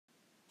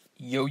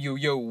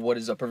Yo, what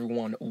is up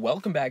everyone?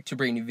 Welcome back to a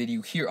brand new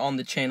video here on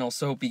the channel,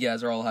 so hope you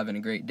guys are all having a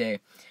great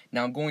day.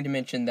 Now I'm going to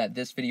mention that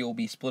this video will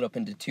be split up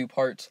into two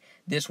parts.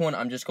 This one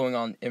I'm just going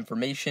on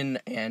information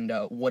and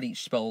what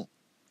each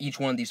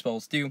one of these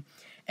spells do.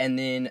 And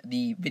then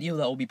the video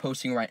that we'll be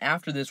posting right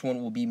after this one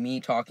will be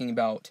me talking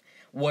about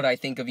what I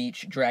think of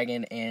each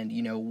dragon and,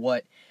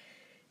 what,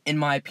 in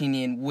my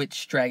opinion,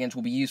 which dragons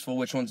will be useful,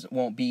 which ones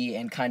won't be,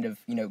 and kind of,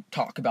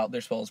 talk about their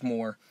spells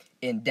more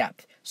in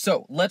depth.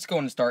 So, let's go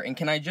and start, and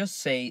can I just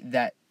say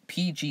that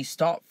PG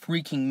stop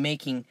freaking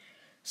making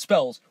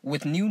spells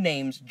with new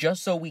names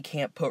just so we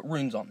can't put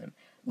runes on them.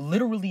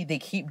 Literally, they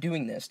keep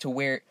doing this to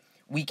where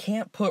we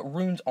can't put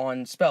runes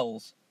on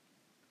spells,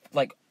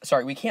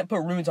 we can't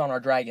put runes on our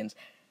dragons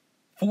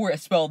for a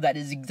spell that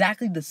is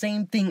exactly the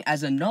same thing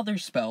as another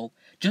spell,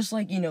 just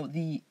like,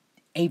 the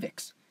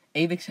Avix.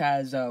 Avix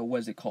has,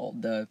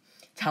 the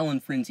Talon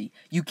Frenzy.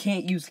 You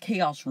can't use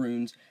Chaos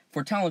runes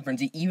for Talon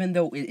Frenzy, even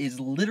though it is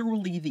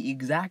literally the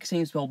exact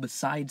same spell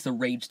besides the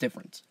rage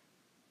difference.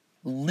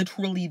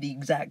 Literally the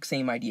exact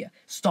same idea.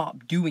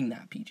 Stop doing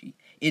that, PG.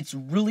 It's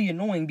really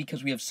annoying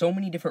because we have so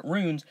many different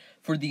runes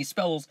for these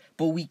spells,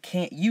 but we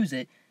can't use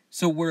it,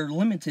 so we're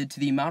limited to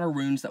the amount of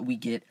runes that we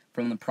get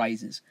from the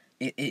prizes.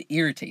 It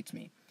irritates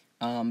me.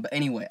 But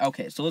anyway,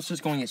 okay, so let's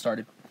just go and get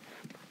started.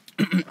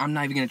 I'm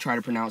not even going to try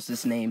to pronounce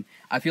this name.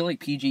 I feel like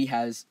PG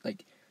has,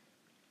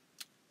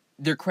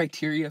 their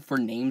criteria for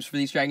names for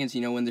these dragons,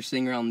 when they're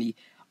sitting around the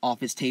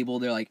office table,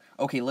 they're like,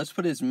 okay, let's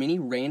put as many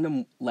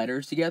random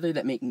letters together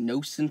that make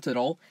no sense at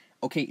all.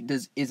 Okay,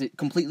 is it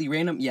completely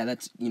random? Yeah,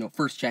 that's,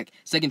 first check.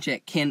 Second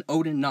check, can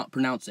Odin not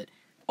pronounce it?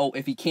 Oh,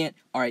 if he can't,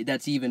 alright,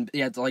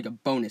 it's like a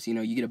bonus,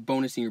 you get a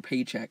bonus in your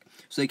paycheck.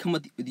 So they come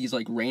with these,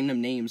 random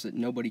names that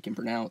nobody can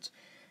pronounce.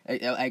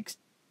 At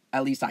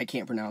least I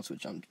can't pronounce,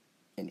 which I'm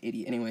an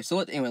idiot. Anyway,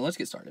 let's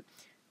get started.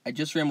 I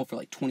just rambled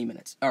for 20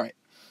 minutes. Alright.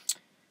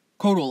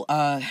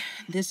 Kotal,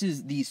 this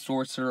is the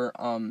Sorcerer,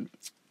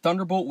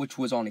 Thunderbolt, which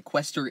was on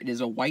Equester. It is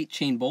a white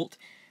chain bolt,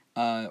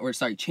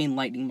 chain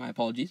lightning, my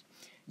apologies.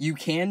 You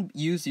can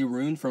use the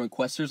rune from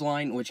Equester's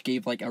line, which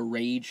gave, a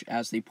rage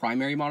as the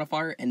primary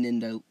modifier, and then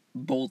the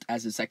bolt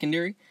as a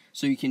secondary.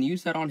 So you can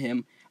use that on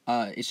him.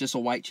 It's just a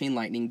white chain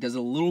lightning. Does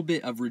a little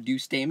bit of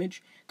reduced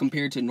damage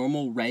compared to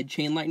normal red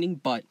chain lightning,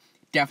 but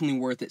definitely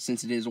worth it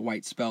since it is a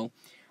white spell.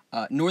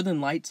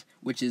 Northern Lights,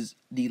 which is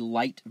the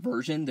light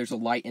version. There's a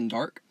light and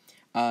dark.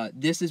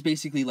 This is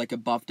basically like a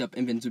buffed up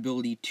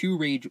invincibility 2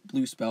 rage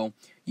blue spell.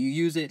 You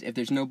use it, if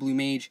there's no blue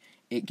mage,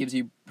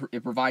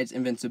 it provides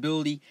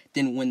invincibility.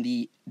 Then when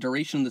the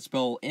duration of the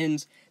spell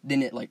ends,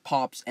 then it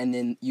pops, and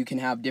then you can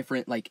have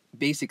different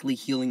basically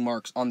healing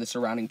marks on the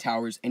surrounding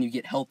towers, and you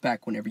get health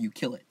back whenever you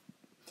kill it.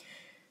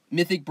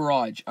 Mystic.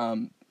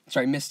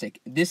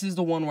 This is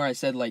the one where I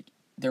said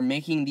they're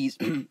making these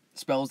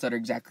spells that are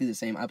exactly the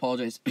same. I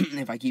apologize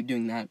if I keep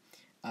doing that.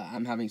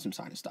 I'm having some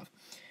sinus stuff.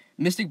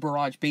 Mystic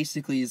Barrage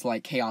basically is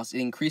like Chaos. It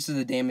increases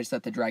the damage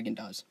that the dragon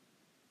does.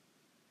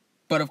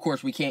 But of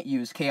course, we can't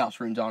use Chaos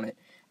runes on it,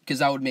 because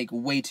that would make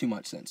way too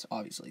much sense,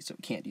 obviously, so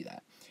we can't do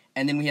that.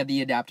 And then we have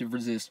the Adaptive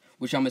Resist,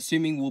 which I'm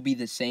assuming will be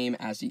the same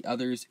as the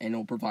others, and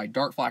it'll provide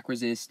Dark Flak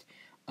Resist,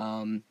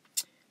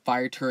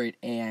 Fire Turret,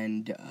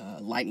 and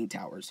Lightning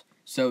Towers.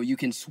 So you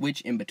can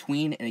switch in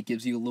between, and it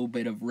gives you a little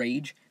bit of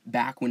rage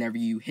back whenever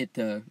you hit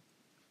the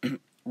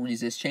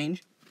resist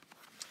change.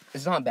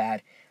 It's not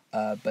bad.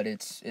 But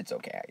it's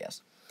okay, I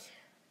guess.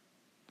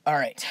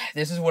 Alright,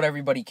 this is what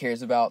everybody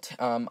cares about.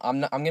 I'm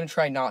gonna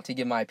try not to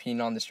give my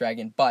opinion on this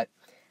dragon, but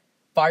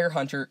Fire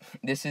Hunter,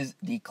 this is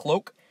the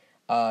Cloak.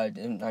 At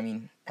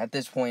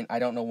this point, I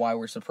don't know why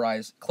we're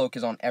surprised. Cloak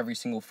is on every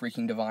single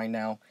freaking Divine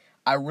now.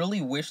 I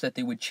really wish that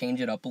they would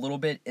change it up a little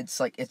bit. It's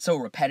so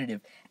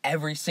repetitive.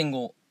 Every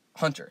single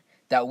Hunter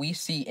that we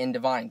see in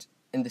Divines,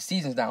 in the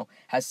seasons now,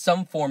 has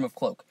some form of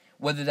Cloak.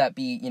 Whether that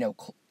be,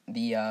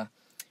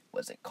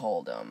 what's it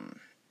called,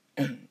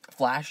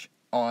 Flash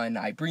on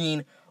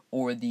Ibreen,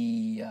 or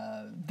the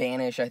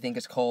Vanish, I think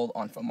it's called,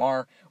 on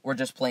Famar, or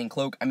just plain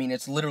Cloak.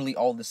 It's literally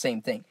all the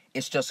same thing.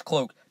 It's just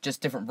Cloak,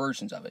 just different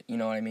versions of it, you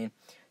know what I mean?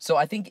 So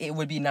I think it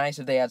would be nice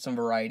if they had some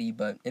variety,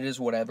 but it is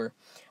whatever.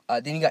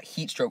 Then you got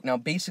Heatstroke. Now,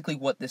 basically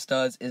what this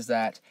does is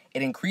that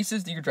it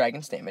increases your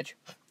dragon's damage,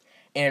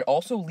 and it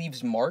also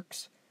leaves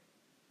marks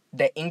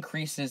that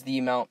increases the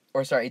amount,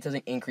 it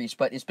doesn't increase,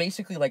 but it's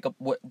basically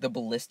what the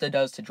Ballista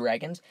does to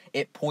dragons.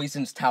 It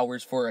poisons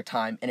towers for a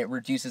time, and it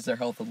reduces their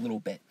health a little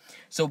bit.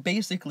 So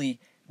basically,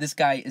 this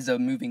guy is a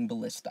moving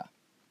Ballista.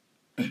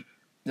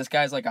 This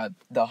guy's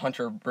the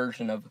Hunter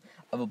version of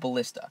a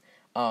Ballista.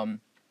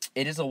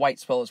 It is a white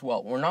spell as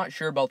well. We're not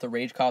sure about the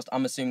rage cost.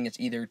 I'm assuming it's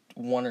either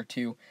 1 or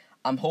 2.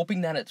 I'm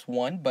hoping that it's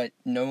 1, but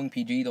knowing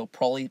PG, they'll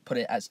probably put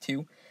it as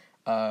 2.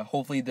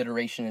 Hopefully the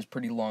duration is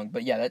pretty long.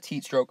 But yeah, that's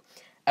Heatstroke.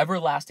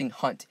 Everlasting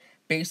Hunt.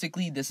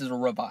 Basically, this is a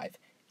revive,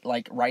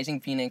 like Rising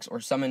Phoenix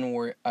or Summon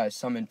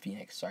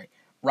Phoenix. Sorry,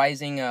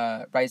 Rising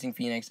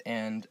Phoenix,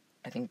 and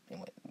I think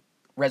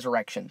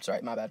Resurrection.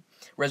 Sorry, my bad.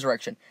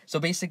 Resurrection.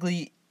 So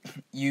basically,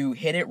 you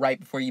hit it right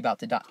before you're about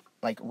to die.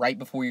 like right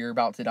before you're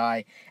about to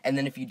die. And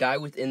then if you die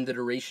within the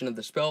duration of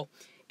the spell,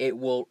 it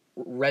will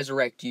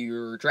resurrect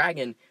your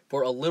dragon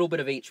for a little bit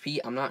of HP.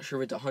 I'm not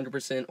sure if it's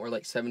 100% or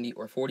like 70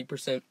 or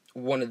 40%,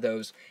 one of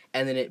those.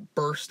 And then it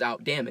bursts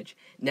out damage.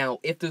 Now,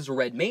 if there's a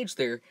red mage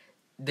there,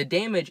 the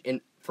damage,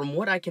 and from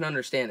what I can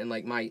understand and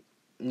like my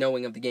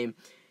knowing of the game,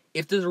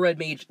 if there's a red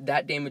mage,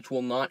 that damage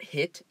will not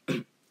hit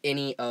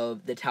any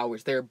of the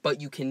towers there, but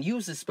you can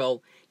use the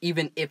spell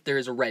even if there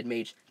is a red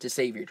mage to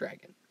save your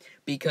dragon.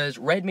 Because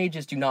red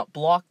mages do not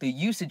block the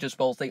usage of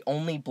spells, they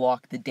only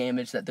block the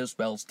damage that those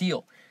spells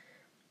deal.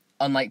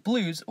 Unlike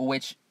blues,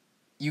 which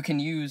you can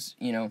use,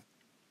 you know,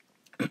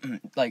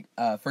 like,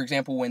 for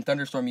example, when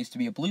Thunderstorm used to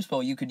be a blue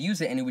spell, you could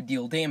use it and it would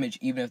deal damage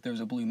even if there was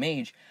a blue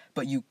mage,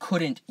 but you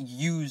couldn't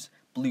use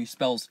blue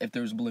spells if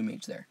there was a blue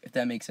mage there, if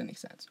that makes any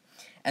sense.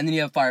 And then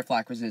you have Fire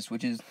Flak Resist,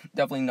 which is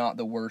definitely not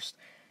the worst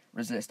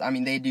resist. I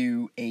mean, they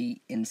do a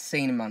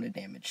insane amount of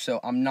damage, so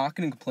I'm not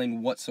going to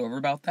complain whatsoever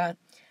about that.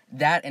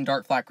 That and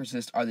Dark Flak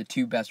Resist are the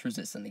two best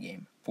resists in the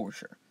game, for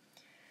sure.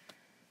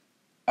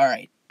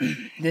 Alright,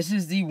 this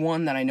is the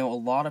one that I know a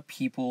lot of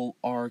people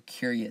are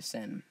curious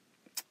in.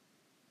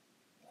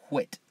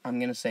 Hwit. I'm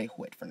going to say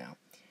Hwit for now.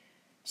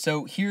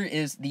 So here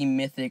is the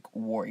Mythic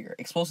Warrior,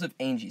 Explosive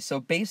Angie. So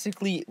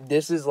basically,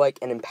 this is like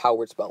an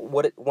empowered spell.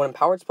 What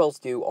empowered spells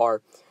do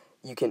are,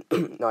 you can,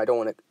 no, I don't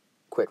want to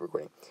quit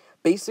recording.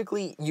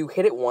 Basically, you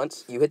hit it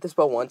once, you hit the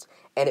spell once,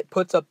 and it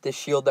puts up this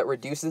shield that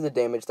reduces the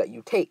damage that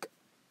you take.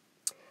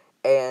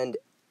 And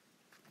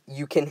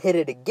you can hit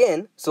it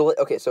again, so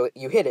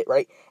you hit it,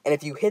 right? And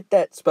if you hit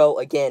that spell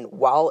again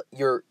while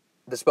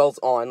the spell's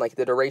on, like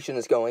the duration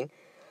is going,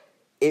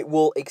 it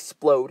will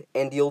explode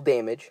and deal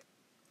damage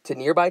to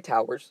nearby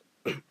towers,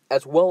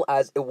 as well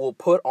as it will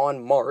put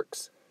on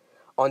marks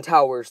on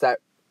towers that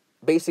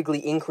basically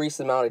increase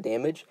the amount of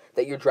damage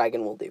that your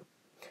dragon will do.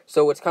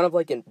 So it's kind of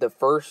like in the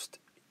first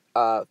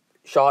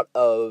shot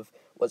of,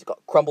 what's it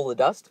called, Crumble the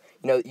Dust.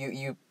 You know,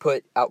 you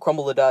put out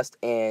Crumble the Dust,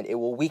 and it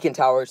will weaken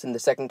towers, and the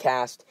second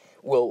cast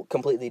will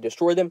completely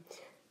destroy them.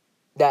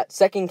 That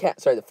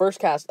the first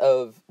cast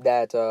of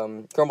that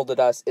Crumble the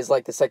Dust is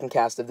like the second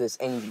cast of this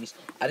Angie's.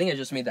 I think I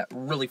just made that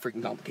really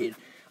freaking complicated.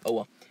 Oh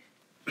well.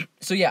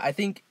 So yeah, I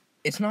think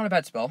it's not a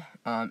bad spell.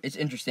 It's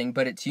interesting,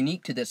 but it's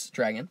unique to this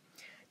dragon.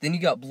 Then you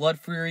got Blood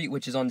Fury,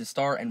 which is on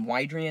Destar and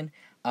Wydrian.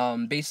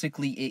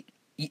 Basically,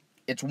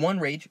 it's one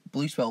rage,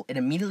 blue spell. It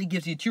immediately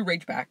gives you 2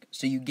 rage back,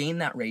 so you gain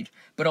that rage.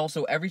 But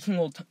also, every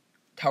single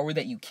tower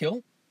that you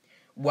kill,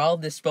 while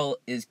this spell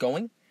is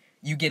going,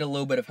 you get a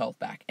little bit of health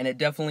back. And it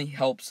definitely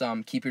helps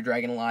keep your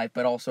dragon alive,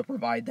 but also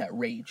provide that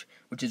rage,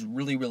 which is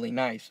really, really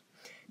nice.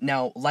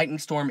 Now, Lightning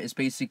Storm is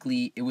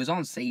basically, it was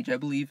on Sage, I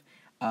believe,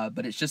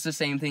 but it's just the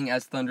same thing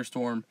as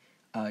Thunderstorm,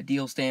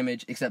 deals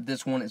damage, except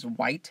this one is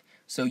white,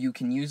 so you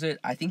can use it.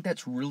 I think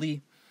that's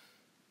really,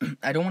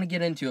 I don't want to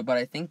get into it, but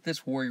I think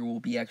this warrior will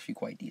be actually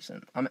quite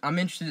decent. I'm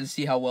interested to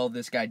see how well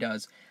this guy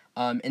does.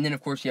 And then,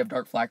 of course, you have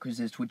Dark Flak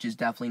Resist, which is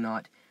definitely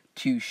not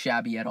too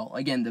shabby at all.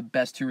 Again, the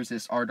best 2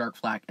 resists are Dark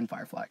Flak and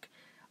Fire Flak,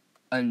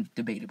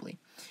 undebatably.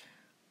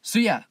 So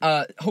yeah,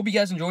 hope you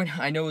guys enjoyed.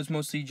 I know it was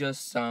mostly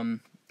just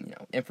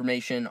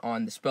information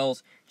on the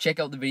spells. Check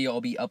out the video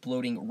I'll be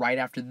uploading right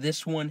after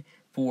this one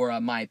for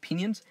my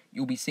opinions.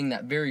 You'll be seeing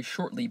that very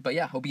shortly. But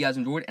yeah, hope you guys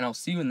enjoyed, and I'll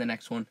see you in the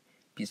next one.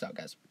 Peace out,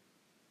 guys.